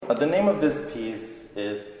The name of this piece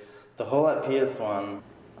is The Hole at P.S.1.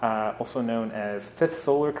 Also known as Fifth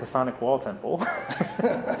Solar Chthonic Wall Temple.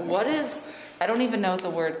 What is... I don't even know what the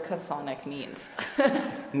word chthonic means.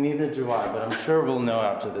 Neither do I, but I'm sure we'll know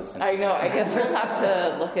after this. I know, I guess we'll have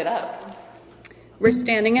to look it up. We're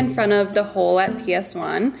standing in front of the hole at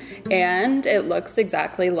PS1, and it looks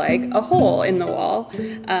exactly like a hole in the wall.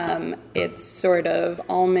 It's sort of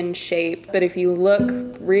almond shaped, but if you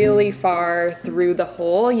look really far through the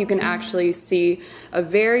hole, you can actually see a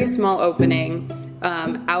very small opening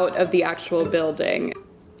out of the actual building.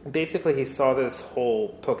 Basically, he saw this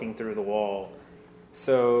hole poking through the wall.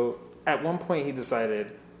 So at one point he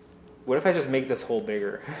decided, what if I just make this hole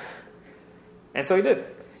bigger? And so he did.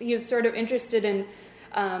 He was sort of interested in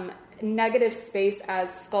negative space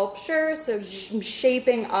as sculpture, so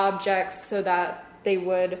shaping objects so that they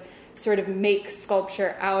would sort of make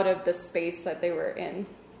sculpture out of the space that they were in.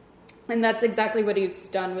 And that's exactly what he's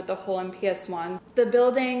done with the hole in PS1. The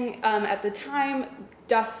building at the time,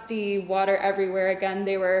 dusty, water everywhere. Again,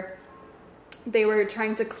 they were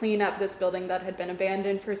trying to clean up this building that had been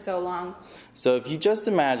abandoned for so long. So if you just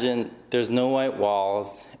imagine there's no white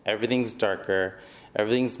walls, everything's darker,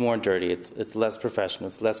 everything's more dirty, it's less professional,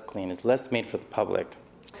 it's less clean, it's less made for the public.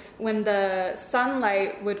 When the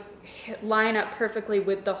sunlight would line up perfectly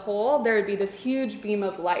with the hole, there would be this huge beam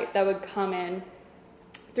of light that would come in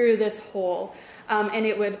through this hole, and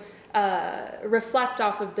it would reflect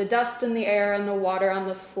off of the dust in the air and the water on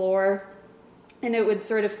the floor, and it would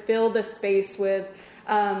sort of fill the space with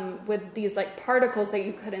these like particles that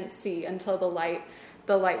you couldn't see until the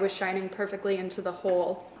light was shining perfectly into the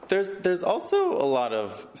hole. There's also a lot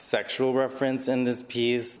of sexual reference in this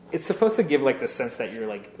piece. It's supposed to give like the sense that you're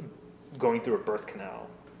like going through a birth canal.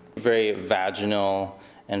 Very vaginal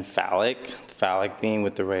and phallic being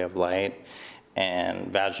with the ray of light, and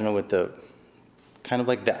vaginal with the kind of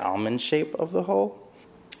like the almond shape of the hole.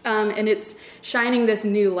 And it's shining this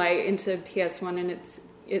new light into PS1, and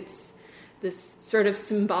it's this sort of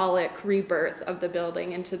symbolic rebirth of the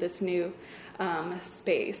building into this new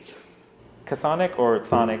space. Chthonic or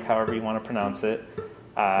chthonic, however you want to pronounce it,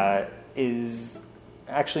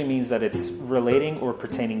 actually means that it's relating or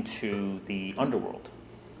pertaining to the underworld.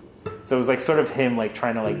 So it was like sort of him like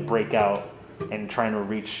trying to like break out and trying to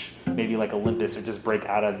reach maybe like Olympus or just break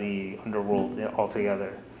out of the underworld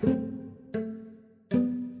altogether.